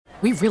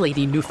We really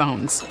need new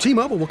phones.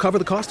 T-Mobile will cover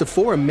the cost of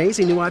 4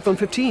 amazing new iPhone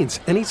 15s,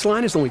 and each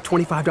line is only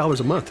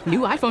 $25 a month. New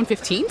iPhone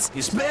 15s?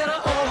 It's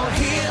better over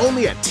here.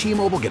 Only at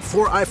T-Mobile, get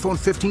 4 iPhone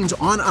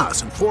 15s on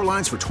us and 4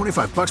 lines for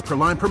 $25 per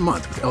line per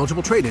month with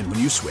eligible trade-in when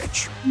you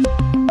switch.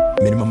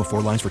 Minimum of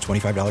 4 lines for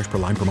 $25 per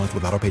line per month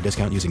with autopay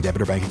discount using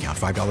debit or bank account.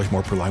 $5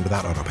 more per line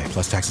without autopay,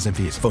 plus taxes and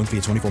fees. Phone fee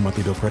at 24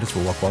 monthly bill credits for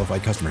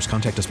well-qualified customers.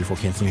 Contact us before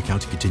canceling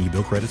account to continue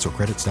bill credits or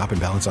credit stop and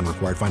balance on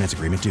required finance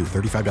agreement due.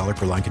 $35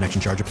 per line connection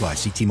charge applies.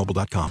 See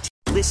T-Mobile.com.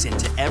 Listen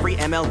to every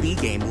MLB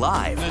game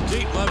live. In the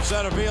deep left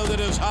center field, it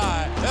is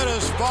high, it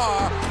is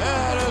far,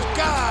 it is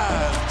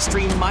gone.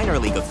 Stream minor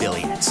league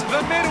affiliates.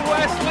 The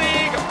Midwest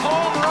League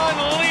home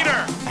run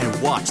leader.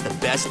 And watch the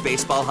best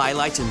baseball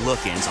highlights and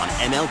look-ins on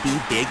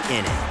MLB Big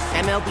Inning.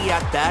 MLB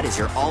At Bat is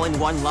your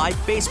all-in-one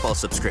live baseball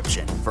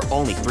subscription for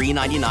only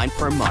 $3.99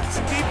 per month.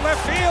 Deep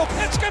left field,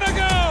 it's gonna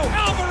go.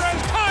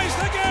 Alvarez ties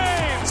the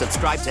game.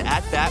 Subscribe to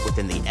At Bat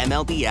within the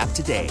MLB app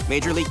today.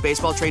 Major League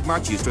Baseball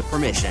trademarks used with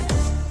permission.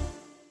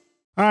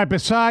 All right,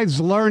 besides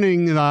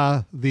learning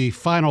the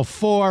Final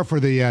Four for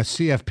the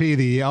CFP,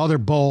 the other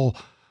bowl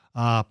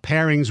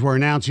pairings were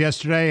announced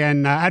yesterday.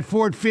 And at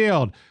Ford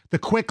Field, the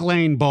Quick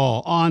Lane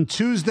Bowl on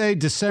Tuesday,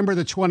 December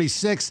the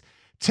 26th.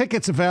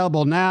 Tickets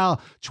available now,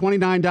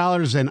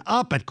 $29 and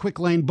up at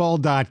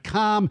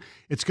quicklanebowl.com.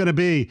 It's going to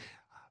be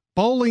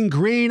Bowling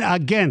Green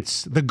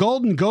against the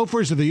Golden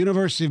Gophers of the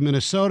University of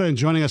Minnesota. And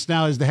joining us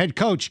now is the head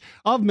coach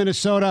of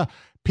Minnesota,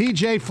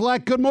 PJ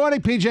Fleck. Good morning,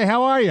 PJ.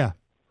 How are you?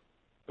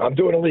 I'm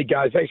doing elite,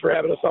 guys. Thanks for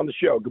having us on the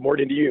show. Good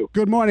morning to you.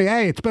 Good morning.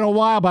 Hey, it's been a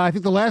while, but I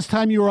think the last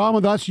time you were on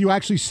with us, you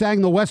actually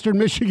sang the Western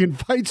Michigan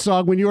fight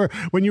song when you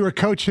were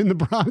coaching the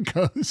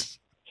Broncos.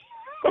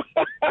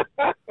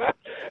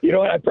 You know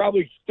what? I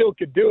probably still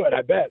could do it,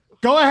 I bet.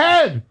 Go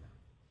ahead.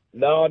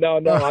 No.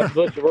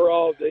 Listen, we're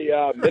all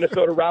the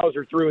Minnesota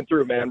Rouser through and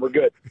through, man. We're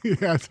good.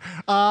 Yes.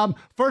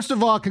 First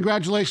of all,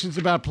 congratulations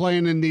about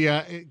playing in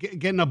the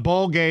getting a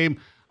bowl game.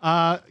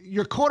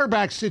 Your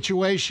quarterback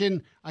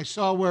situation, I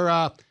saw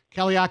where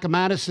Kelly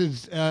Akamanis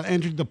has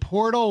entered the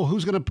portal.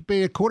 Who's going to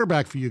be a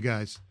quarterback for you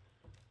guys?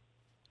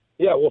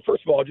 Yeah, well,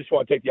 first of all, I just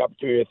want to take the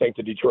opportunity to thank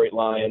the Detroit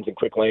Lions and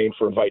Quick Lane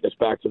for inviting us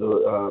back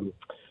to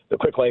the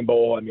Quick Lane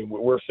Bowl. I mean,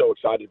 we're so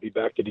excited to be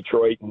back to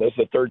Detroit, and this is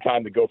the third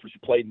time the Gophers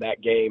have played in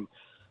that game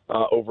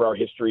over our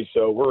history.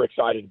 So we're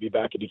excited to be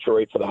back in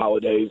Detroit for the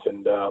holidays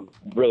and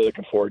really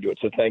looking forward to it.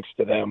 So thanks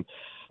to them.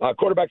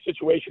 Quarterback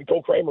situation,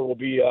 Cole Kramer will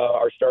be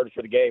our starter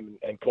for the game,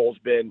 and Cole's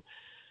been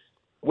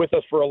with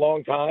us for a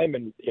long time,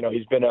 and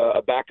he's been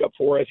a backup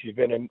for us. He's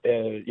been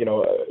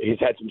he's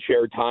had some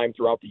shared time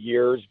throughout the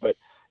years, but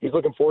he's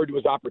looking forward to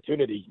his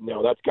opportunity.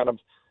 That's kind of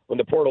when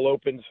the portal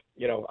opens,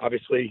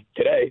 obviously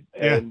today,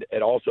 and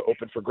it also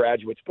opened for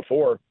graduates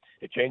before.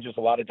 It changes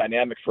a lot of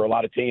dynamics for a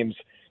lot of teams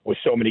with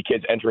so many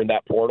kids entering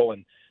that portal,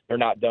 and they're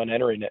not done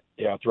entering it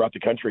throughout the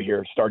country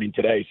here starting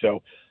today.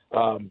 So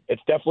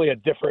it's definitely a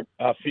different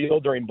feel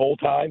during bowl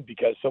time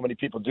because so many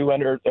people do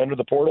enter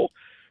the portal,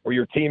 where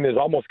your team is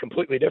almost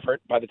completely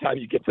different by the time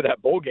you get to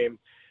that bowl game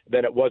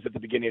than it was at the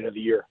beginning of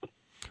the year.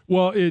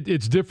 Well,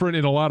 it's different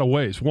in a lot of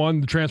ways. One,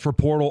 the transfer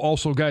portal,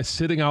 also guys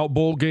sitting out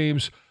bowl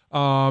games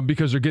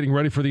because they're getting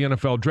ready for the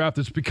NFL draft.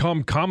 It's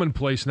become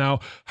commonplace now.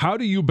 How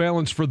do you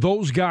balance for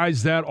those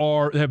guys that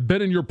have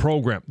been in your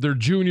program? They're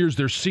juniors,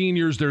 they're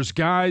seniors, there's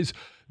guys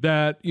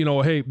that,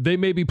 hey, they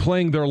may be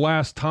playing their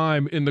last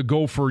time in the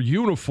Gopher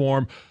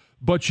uniform,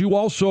 but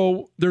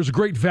there's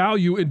great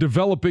value in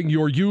developing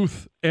your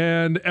youth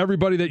and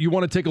everybody that you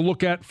want to take a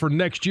look at for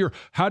next year.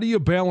 How do you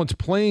balance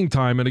playing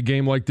time in a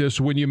game like this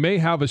when you may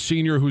have a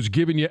senior who's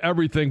giving you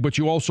everything, but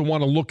you also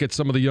want to look at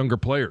some of the younger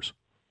players?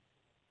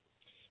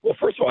 Well,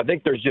 first of all, I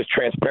think there's just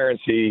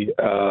transparency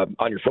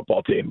on your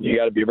football team. You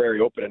got to be very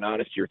open and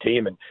honest to your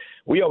team. And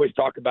we always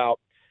talk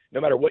about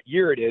no matter what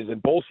year it is in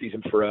bowl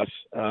season for us,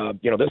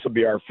 this will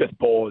be our fifth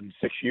bowl in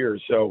 6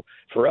 years. So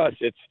for us,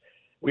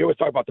 we always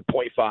talk about the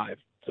 0.5.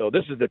 So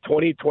this is the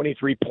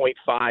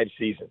 2023.5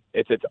 season.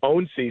 It's its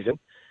own season.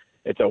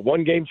 It's a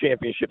one-game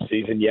championship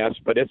season, yes,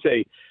 but it's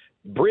a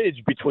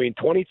bridge between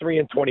 23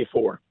 and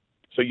 24.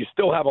 So you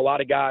still have a lot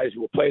of guys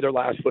who will play their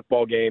last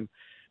football game,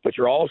 but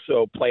you're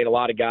also playing a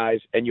lot of guys,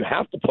 and you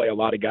have to play a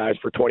lot of guys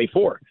for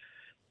 24.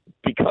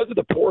 Because of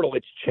the portal,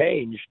 it's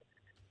changed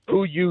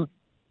who you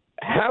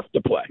have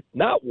to play,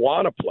 not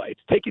want to play.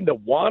 It's taking the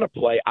want to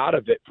play out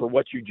of it for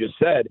what you just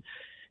said.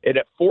 And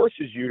it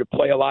forces you to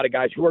play a lot of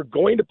guys who are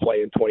going to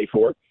play in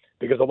 24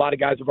 because a lot of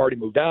guys have already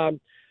moved on.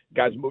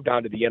 Guys moved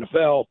on to the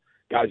NFL.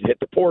 Guys hit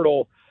the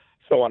portal,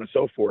 so on and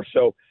so forth.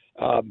 So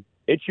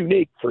it's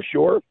unique for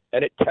sure,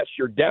 and it tests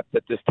your depth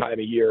at this time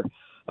of year.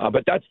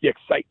 But that's the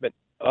excitement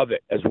of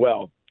it as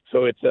well.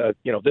 So it's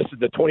this is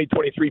the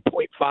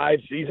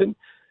 2023.5 season.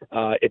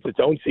 It's its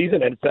own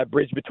season, and it's that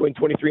bridge between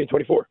 23 and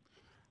 24.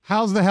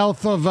 How's the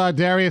health of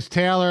Darius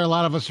Taylor? A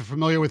lot of us are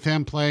familiar with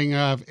him playing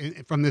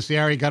from this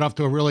area. Got off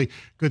to a really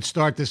good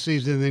start this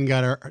season and then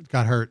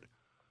got hurt.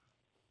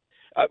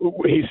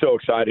 He's so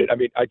excited. I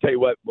mean, I tell you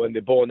what, when the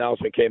bowl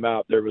announcement came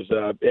out, there was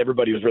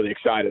everybody was really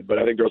excited. But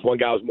I think there was one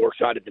guy who was more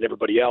excited than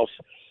everybody else.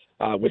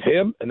 with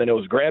him, and then it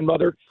was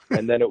grandmother,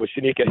 and then it was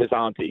Shanika, his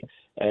auntie.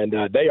 And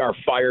they are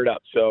fired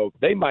up. So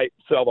they might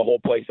sell the whole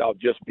place out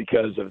just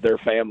because of their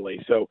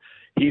family. So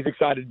he's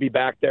excited to be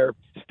back there,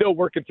 still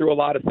working through a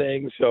lot of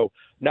things. So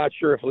not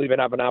sure if he'll even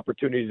have an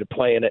opportunity to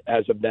play in it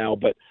as of now,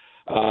 but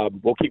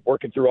we'll keep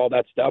working through all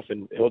that stuff,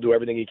 and he'll do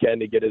everything he can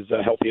to get as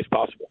healthy as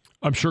possible.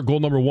 I'm sure goal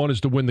number one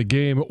is to win the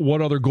game.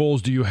 What other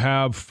goals do you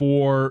have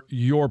for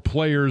your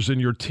players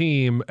and your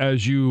team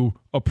as you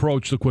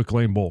approach the Quick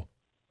Lane Bowl?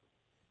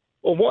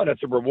 Well, one,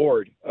 it's a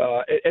reward,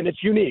 and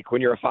it's unique when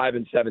you're a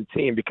 5-7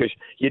 team because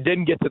you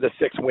didn't get to the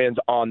 6 wins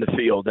on the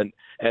field,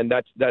 and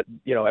that's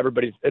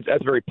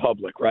that's very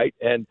public, right?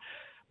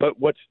 But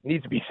what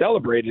needs to be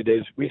celebrated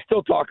is we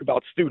still talk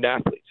about student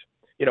athletes.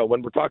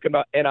 When we're talking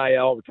about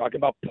NIL, we're talking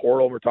about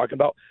portal, we're talking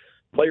about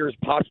players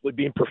possibly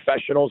being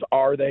professionals.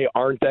 Are they?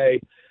 Aren't they?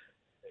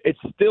 It's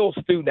still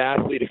student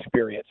athlete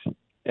experience,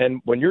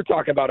 and when you're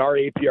talking about our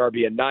APR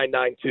being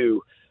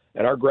 992.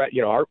 And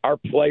our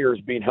players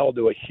being held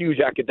to a huge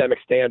academic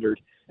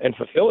standard and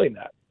fulfilling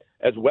that,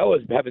 as well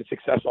as having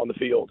success on the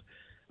field.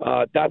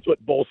 That's what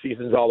bowl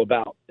season is all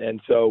about.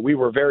 And so we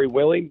were very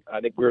willing.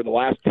 I think we were the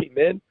last team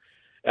in.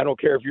 I don't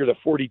care if you're the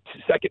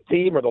 42nd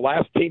team or the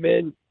last team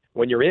in.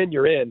 When you're in,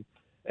 you're in.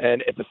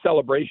 And it's a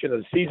celebration of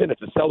the season.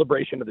 It's a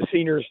celebration of the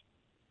seniors.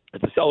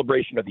 It's a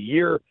celebration of the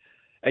year.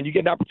 And you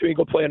get an opportunity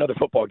to go play another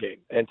football game.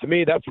 And to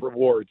me, that's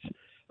rewards.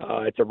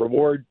 It's a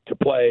reward to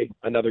play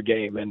another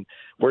game, and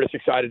we're just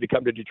excited to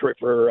come to Detroit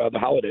for the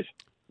holidays.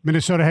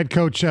 Minnesota head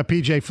coach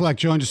P.J. Fleck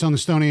joined us on the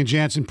Stoney and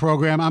Jansen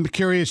program. I'm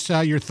curious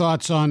your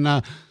thoughts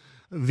on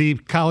the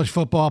college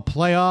football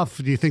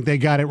playoff. Do you think they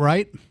got it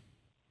right?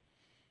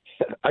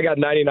 I got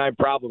 99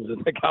 problems,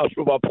 and the college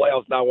football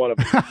playoff's not one of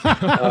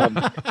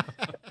them.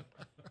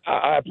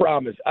 I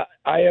promise.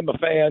 I am a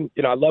fan.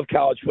 I love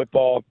college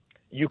football.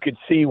 You could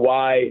see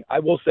why. I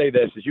will say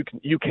this: is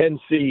you can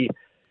see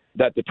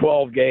that the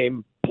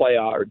 12-game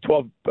playoff or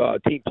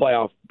 12-team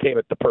playoff came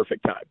at the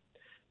perfect time.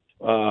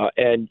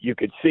 And you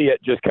could see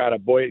it just kind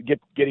of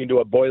getting to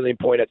a boiling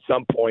point at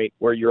some point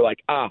where you're like,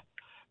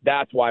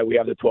 that's why we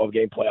have the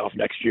 12-game playoff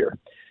next year.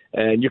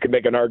 And you can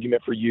make an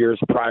argument for years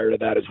prior to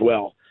that as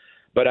well.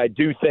 But I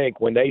do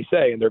think when they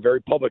say, and they're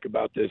very public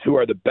about this, who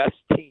are the best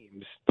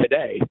teams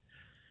today,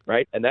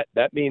 right? And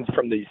that means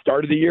from the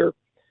start of the year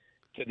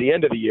to the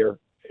end of the year,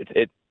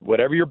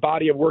 whatever your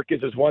body of work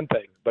is one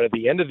thing. But at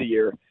the end of the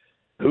year,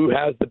 who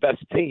has the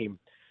best team?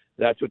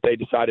 That's what they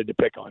decided to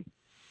pick on.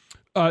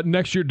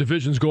 Next year,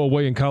 divisions go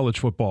away in college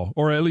football,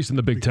 or at least in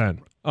the Big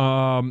Ten.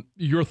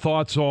 Your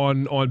thoughts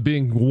on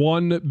being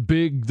one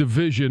big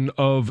division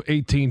of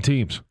 18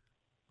 teams?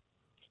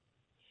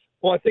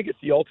 Well, I think it's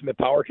the ultimate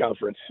power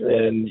conference.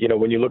 And,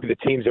 when you look at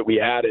the teams that we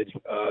added,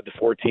 the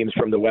 4 teams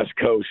from the West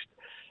Coast,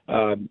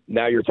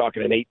 now you're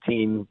talking an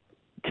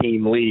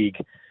 18-team league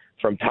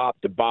from top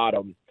to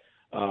bottom.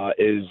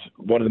 Is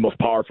one of the most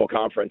powerful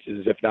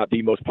conferences, if not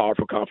the most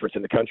powerful conference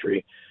in the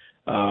country.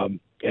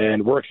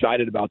 And we're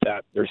excited about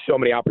that. There's so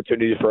many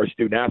opportunities for our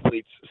student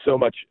athletes, so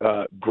much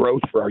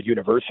growth for our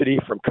university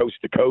from coast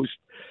to coast,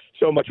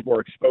 so much more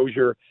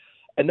exposure.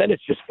 And then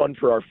it's just fun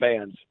for our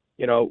fans.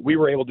 We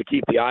were able to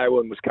keep the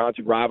Iowa and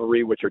Wisconsin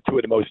rivalry, which are 2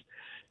 of the most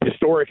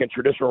historic and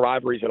traditional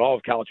rivalries in all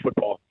of college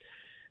football.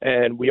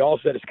 And we all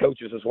said as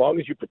coaches, as long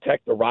as you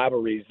protect the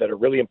rivalries that are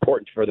really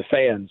important for the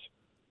fans,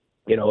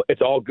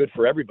 it's all good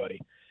for everybody.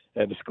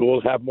 And the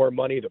schools have more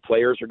money. The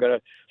players are going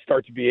to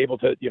start to be able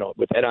to,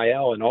 with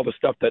NIL and all the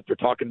stuff that they're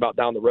talking about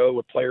down the road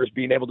with players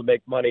being able to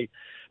make money.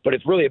 But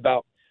it's really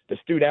about the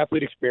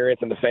student-athlete experience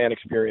and the fan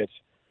experience.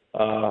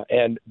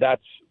 And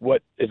that's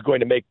what is going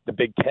to make the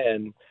Big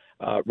Ten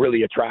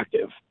really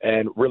attractive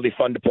and really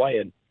fun to play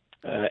in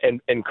and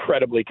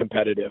incredibly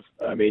competitive.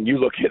 I mean, you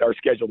look at our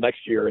schedule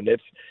next year, and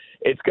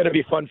it's going to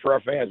be fun for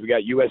our fans. We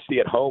got USC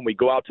at home. We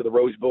go out to the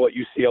Rose Bowl at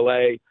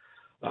UCLA.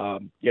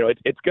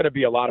 It's going to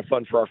be a lot of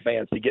fun for our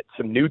fans to get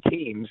some new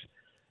teams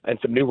and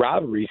some new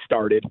rivalries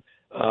started,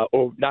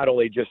 not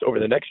only just over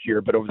the next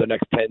year, but over the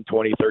next 10,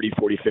 20, 30,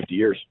 40, 50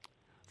 years.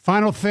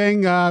 Final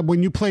thing,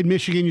 when you played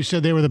Michigan, you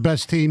said they were the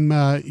best team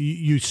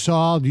you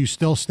saw. Do you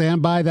still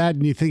stand by that?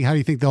 And how do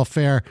you think they'll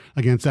fare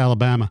against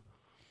Alabama?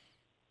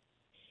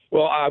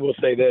 Well, I will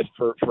say this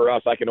for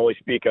us, I can only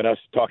speak on us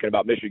talking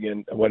about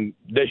Michigan. When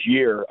this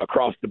year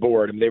across the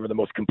board, they were the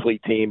most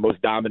complete team,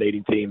 most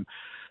dominating team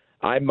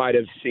I might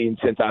have seen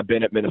since I've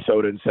been at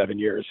Minnesota in 7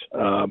 years.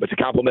 It's a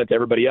compliment to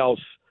everybody else,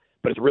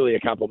 but it's really a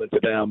compliment to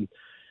them.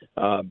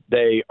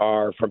 They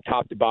are from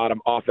top to bottom,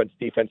 offense,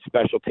 defense,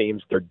 special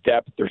teams, their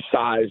depth, their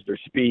size, their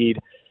speed.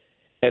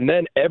 And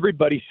then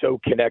everybody's so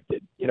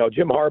connected.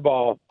 Jim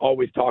Harbaugh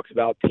always talks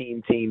about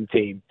team.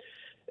 And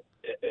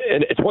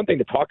it's one thing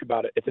to talk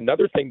about it. It's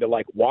another thing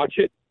to watch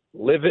it,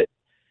 live it,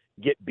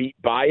 get beat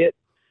by it.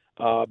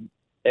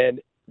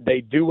 And they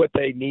do what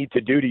they need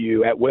to do to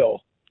you at will.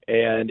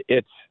 And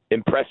it's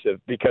impressive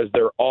because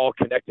they're all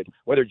connected.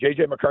 Whether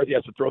J.J. McCarthy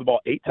has to throw the ball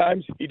 8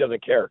 times, he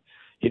doesn't care.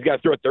 He's got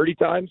to throw it 30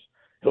 times,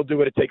 he'll do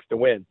what it takes to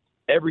win.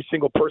 Every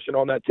single person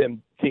on that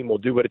team will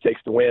do what it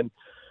takes to win.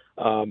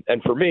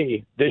 And for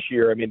me, this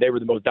year, I mean, they were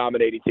the most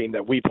dominating team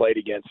that we played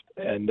against,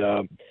 and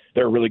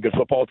they're a really good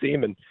football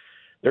team. And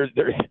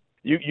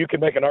you can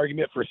make an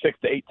argument for 6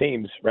 to 8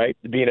 teams, right,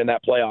 being in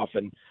that playoff.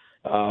 And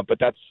but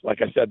that's,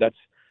 like I said,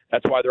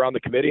 that's why they're on the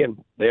committee, and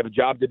they have a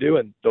job to do,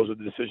 and those are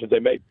the decisions they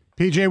made.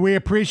 PJ, we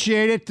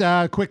appreciate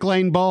it. Quick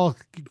Lane Bowl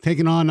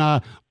taking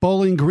on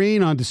Bowling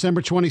Green on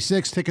December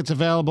 26th. Tickets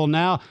available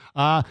now.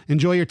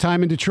 Enjoy your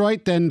time in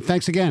Detroit, and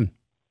thanks again.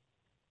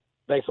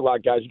 Thanks a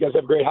lot, guys. You guys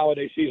have a great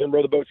holiday season.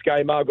 Row the boat,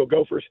 Sky Mile, go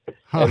Gophers,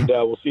 and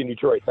we'll see you in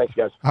Detroit. Thanks,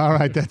 guys. All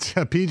right, that's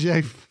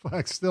PJ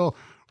Fleck still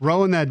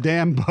rowing that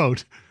damn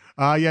boat.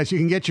 Yes, you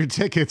can get your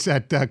tickets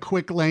at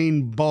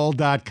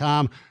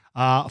quicklanebowl.com.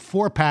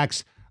 4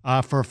 packs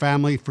for a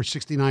family for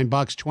 $69,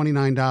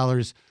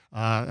 $29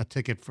 a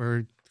ticket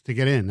to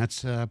get in.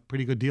 That's a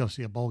pretty good deal.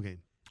 See a bowl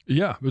game.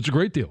 Yeah, it's a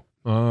great deal.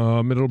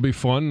 It'll be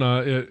fun.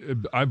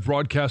 I've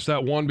broadcast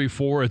that one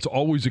before. It's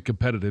always a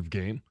competitive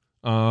game.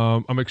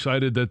 I'm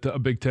excited that a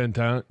Big Ten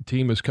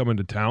team is coming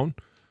to town.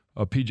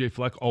 PJ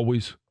Fleck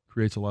always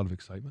creates a lot of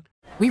excitement.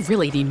 We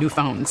really need new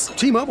phones.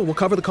 T-Mobile will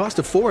cover the cost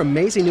of 4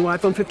 amazing new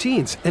iPhone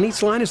 15s, and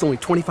each line is only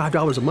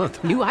 $25 a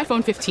month. New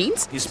iPhone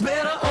 15s? It's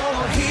better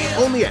over here.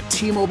 Only at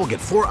T-Mobile, get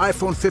 4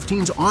 iPhone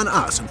 15s on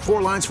us and 4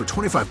 lines for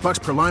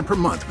 $25 per line per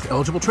month with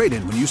eligible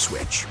trade-in when you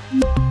switch.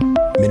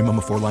 Minimum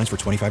of 4 lines for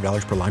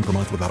 $25 per line per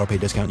month with auto-pay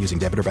discount using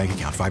debit or bank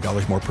account.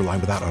 $5 more per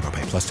line without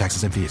auto-pay, plus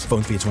taxes and fees.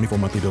 Phone fee at 24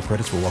 monthly bill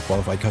credits for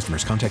well-qualified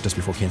customers. Contact us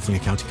before canceling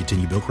account to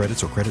continue bill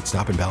credits or credit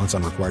stop and balance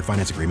on required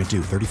finance agreement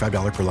due.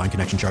 $35 per line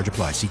connection charge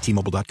applies. See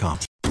T-Mobile.com.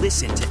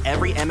 Listen to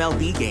every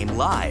MLB game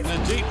live.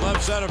 In the deep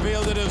left center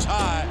field, it is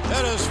high,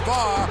 it is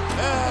far,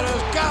 it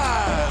is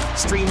God.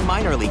 Stream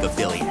minor league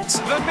affiliates.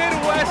 The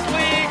Midwest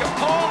League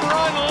home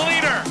run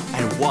leader.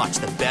 And watch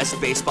the best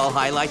baseball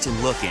highlights and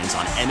look-ins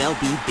on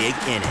MLB Big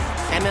Inning.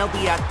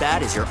 MLB At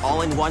Bat is your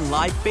all-in-one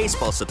live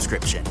baseball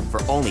subscription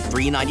for only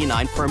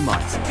 $3.99 per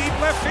month. Deep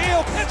left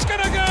field, it's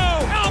gonna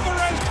go.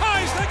 Alvarez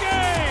ties the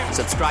game.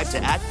 Subscribe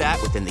to At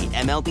Bat within the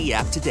MLB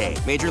app today.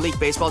 Major League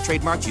Baseball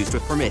trademarks used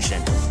with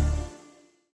permission.